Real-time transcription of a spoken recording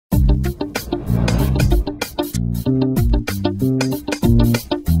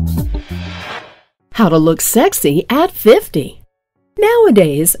How to look sexy at 50.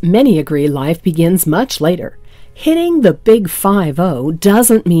 Nowadays, many agree life begins much later. Hitting the big 50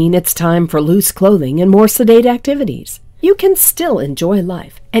 doesn't mean it's time for loose clothing and more sedate activities. You can still enjoy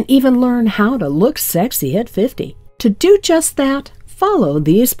life and even learn how to look sexy at 50. To do just that, follow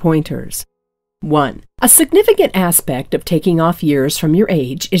these pointers. 1. A significant aspect of taking off years from your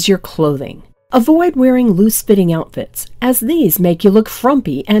age is your clothing. Avoid wearing loose-fitting outfits, as these make you look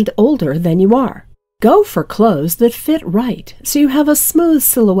frumpy and older than you are. Go for clothes that fit right, so you have a smooth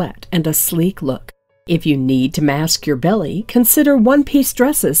silhouette and a sleek look. If you need to mask your belly, consider one-piece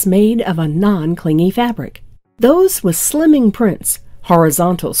dresses made of a non-clingy fabric. Those with slimming prints,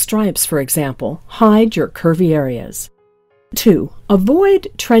 horizontal stripes for example, hide your curvy areas. 2. Avoid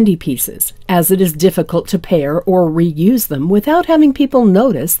trendy pieces, as it is difficult to pair or reuse them without having people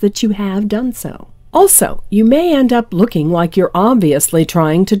notice that you have done so. Also, you may end up looking like you're obviously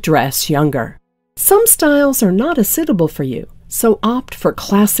trying to dress younger. Some styles are not as suitable for you, so opt for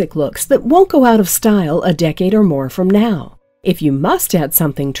classic looks that won't go out of style a decade or more from now. If you must add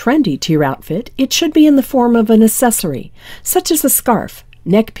something trendy to your outfit, it should be in the form of an accessory, such as a scarf,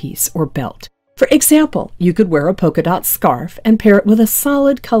 neck piece, or belt. For example, you could wear a polka dot scarf and pair it with a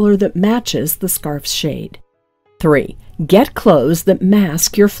solid color that matches the scarf's shade. 3. Get clothes that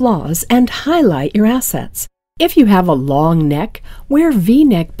mask your flaws and highlight your assets. If you have a long neck, wear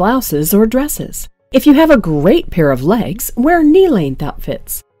V-neck blouses or dresses. If you have a great pair of legs, wear knee-length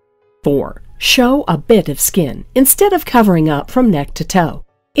outfits. 4. Show a bit of skin instead of covering up from neck to toe.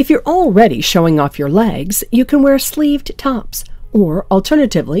 If you're already showing off your legs, you can wear sleeved tops, or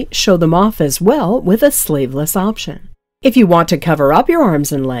alternatively, show them off as well with a sleeveless option. If you want to cover up your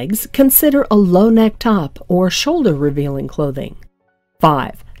arms and legs, consider a low-neck top or shoulder-revealing clothing.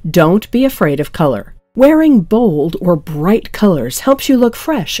 5. Don't be afraid of color. Wearing bold or bright colors helps you look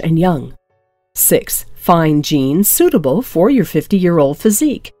fresh and young. 6. Find jeans suitable for your 50-year-old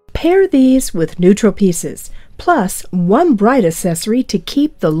physique. Pair these with neutral pieces, plus one bright accessory to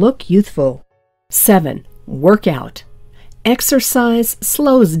keep the look youthful. 7. Work out. Exercise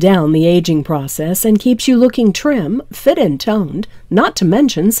slows down the aging process and keeps you looking trim, fit and toned, not to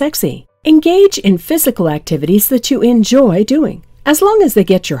mention sexy. Engage in physical activities that you enjoy doing, as long as they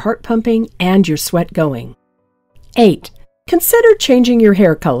get your heart pumping and your sweat going. 8. Consider changing your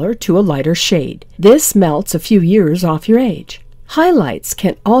hair color to a lighter shade. This melts a few years off your age. Highlights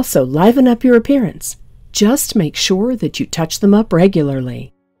can also liven up your appearance. Just make sure that you touch them up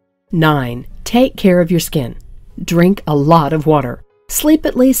regularly. 9. Take care of your skin. Drink a lot of water. Sleep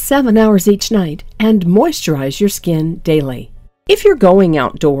at least 7 hours each night and moisturize your skin daily. If you're going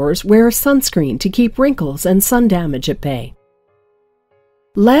outdoors, wear sunscreen to keep wrinkles and sun damage at bay.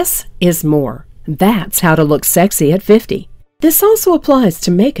 Less is more. That's how to look sexy at 50. This also applies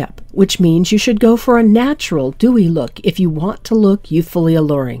to makeup, which means you should go for a natural, dewy look if you want to look youthfully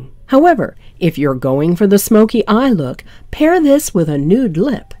alluring. However, if you're going for the smoky eye look, pair this with a nude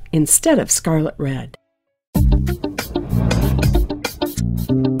lip instead of scarlet red.